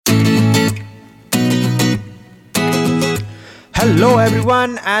Hello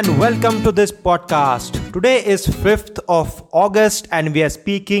everyone and welcome to this podcast. Today is 5th of August and we are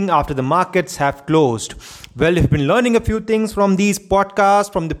speaking after the markets have closed. Well, if you've been learning a few things from these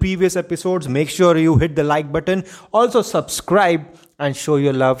podcasts, from the previous episodes, make sure you hit the like button. Also subscribe and show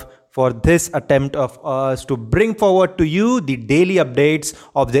your love for this attempt of us to bring forward to you the daily updates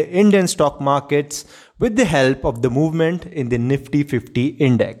of the Indian stock markets with the help of the movement in the Nifty 50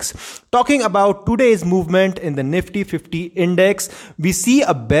 index. Talking about today's movement in the Nifty 50 index, we see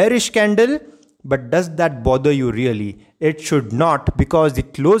a bearish candle, but does that bother you really? It should not, because the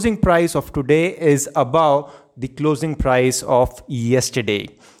closing price of today is above the closing price of yesterday.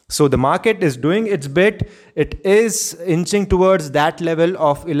 So the market is doing its bit. It is inching towards that level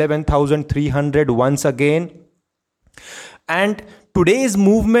of 11,300 once again. And today's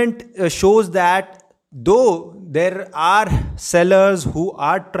movement shows that though there are sellers who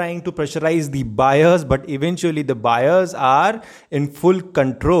are trying to pressurize the buyers, but eventually the buyers are in full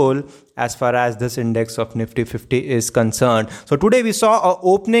control as far as this index of Nifty 50 is concerned. So today we saw an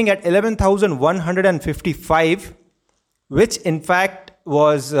opening at 11,155, which in fact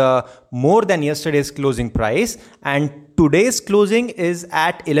was more than yesterday's closing price, and today's closing is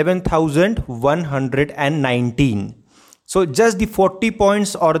at 11,119. So just the 40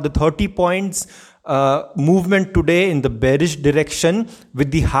 points or the 30 points movement today in the bearish direction, with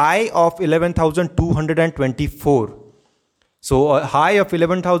the high of 11,224. So a high of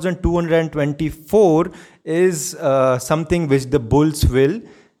 11,224 is something which the bulls will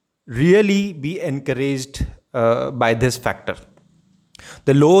really be encouraged by this factor.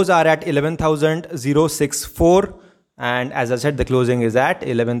 The lows are at 11,064, and as I said, the closing is at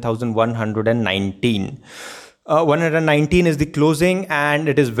 11,119. 119 is the closing, and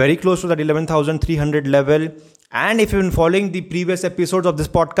it is very close to that 11,300 level. And if you've been following the previous episodes of this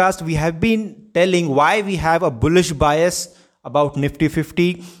podcast, we have been telling why we have a bullish bias about Nifty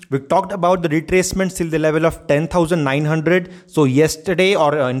 50. We talked about the retracements till the level of 10,900. So yesterday,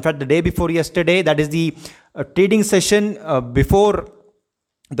 or in fact the day before yesterday, that is the trading session before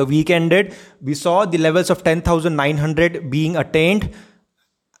the week ended, we saw the levels of 10,900 being attained.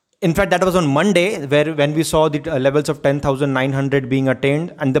 In fact, that was on Monday when we saw the levels of 10,900 being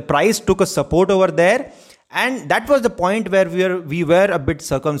attained, and the price took a support over there. And that was the point where we were a bit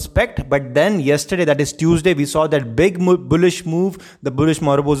circumspect. But then yesterday, that is Tuesday, we saw that big bullish move, the bullish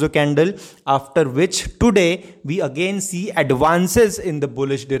Marubozu candle, after which today we again see advances in the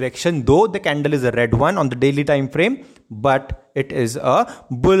bullish direction, though the candle is a red one on the daily time frame, but it is a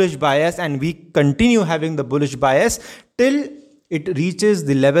bullish bias, and we continue having the bullish bias till it reaches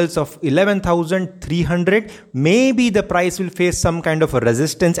the levels of 11,300. Maybe the price will face some kind of a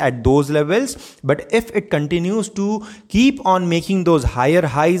resistance at those levels. But if it continues to keep on making those higher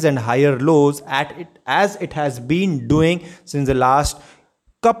highs and higher lows as it has been doing since the last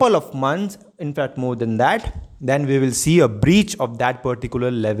couple of months, in fact more than that, then we will see a breach of that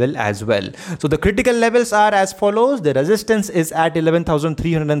particular level as well. So the critical levels are as follows. The resistance is at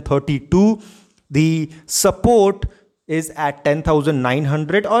 11,332. The support is at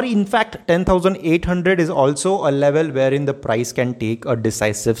 10,900, or in fact 10,800 is also a level wherein the price can take a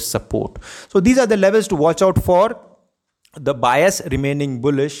decisive support. So these are the levels to watch out for. The bias remaining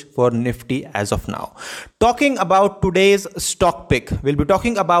bullish for Nifty as of now. Talking about today's stock pick, we'll be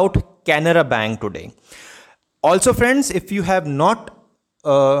talking about Canara Bank today. Also friends, if you have not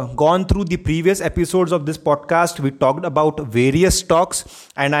gone through the previous episodes of this podcast, we talked about various stocks,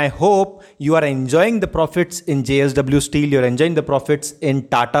 and I hope you are enjoying the profits in JSW Steel, you're enjoying the profits in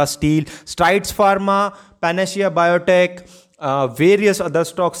Tata Steel, Strides Pharma, Panacea Biotech, various other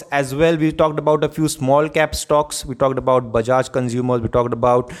stocks as well. We talked about a few small cap stocks. We talked about Bajaj Consumers. We talked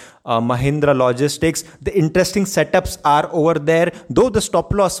about Mahindra Logistics. The interesting setups are over there, though the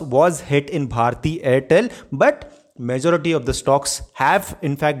stop loss was hit in Bharti Airtel, but majority of the stocks have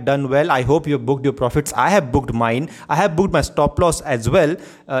in fact done well. I hope you have booked your profits. I have booked mine. I have booked my stop loss as well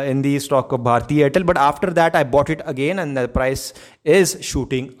in the stock of Bharti Airtel. But after that, I bought it again and the price is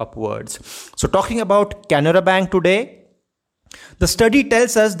shooting upwards. So talking about Canara Bank today, the study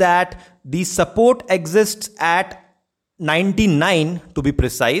tells us that the support exists at 99 to be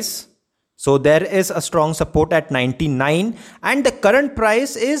precise. So there is a strong support at 99 and the current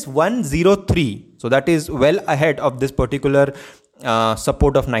price is 103. So that is well ahead of this particular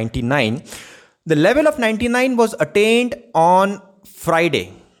support of 99. The level of 99 was attained on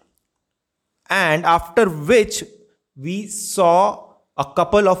Friday, and after which we saw a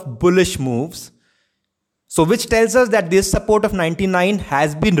couple of bullish moves. So which tells us that this support of 99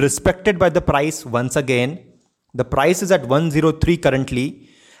 has been respected by the price once again. The price is at 103 currently.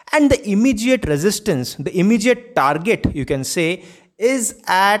 And the immediate resistance, the immediate target, you can say, is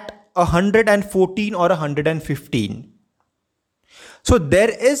at 114 or 115. So there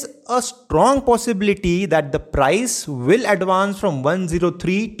is a strong possibility that the price will advance from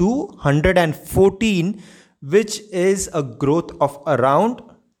 103 to 114, which is a growth of around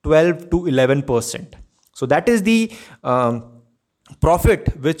 12 to 11%. So that is the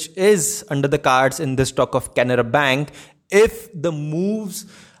profit which is under the cards in the stock of Canara Bank if the moves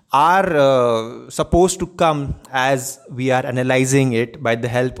are supposed to come as we are analyzing it by the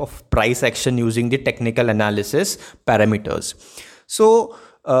help of price action using the technical analysis parameters. So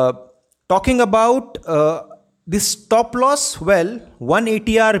talking about the stop loss, well, one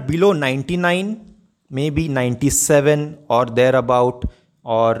ATR below 99, maybe 97 or thereabout,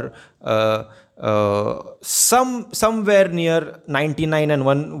 or somewhere near 99 and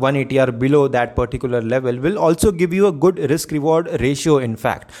one ATR below that particular level will also give you a good risk reward ratio, in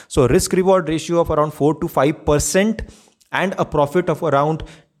fact. So risk reward ratio of around 4 to 5% and a profit of around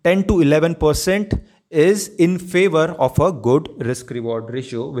 10 to 11% is in favor of a good risk reward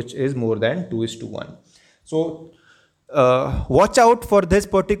ratio, which is more than 2:1. So watch out for this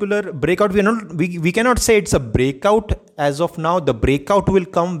particular breakout. We cannot say it's a breakout as of now. The breakout will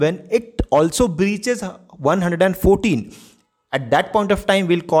come when it also breaches 114. At that point of time,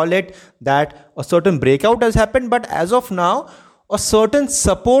 we'll call it that a certain breakout has happened. But as of now, a certain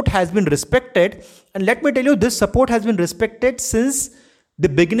support has been respected. And let me tell you, this support has been respected since the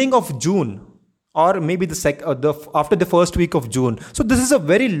beginning of June, or maybe after the first week of June. So this is a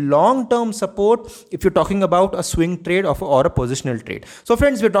very long-term support if you're talking about a swing trade or a positional trade. So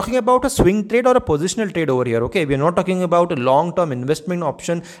friends, we're talking about a swing trade or a positional trade over here. Okay, we're not talking about a long-term investment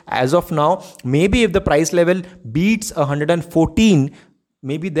option as of now. Maybe if the price level beats 114,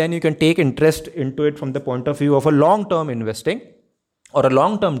 maybe then you can take interest into it from the point of view of a long-term investing or a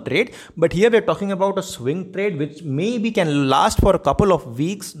long-term trade. But here we're talking about a swing trade which maybe can last for a couple of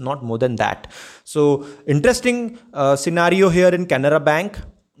weeks, not more than that. So interesting scenario here in Canara Bank.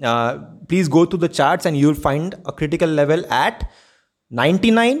 Please go to the charts and you'll find a critical level at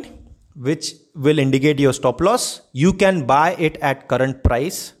 99, which will indicate your stop loss. You can buy it at current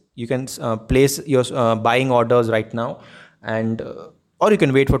price. You can place your buying orders right now, and or you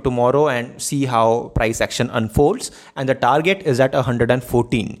can wait for tomorrow and see how price action unfolds. And the target is at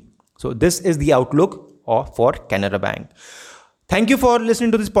 114. So this is the outlook for Canara Bank. Thank you for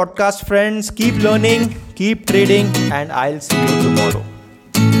listening to this podcast, friends. Keep learning, keep trading, and I'll see you tomorrow.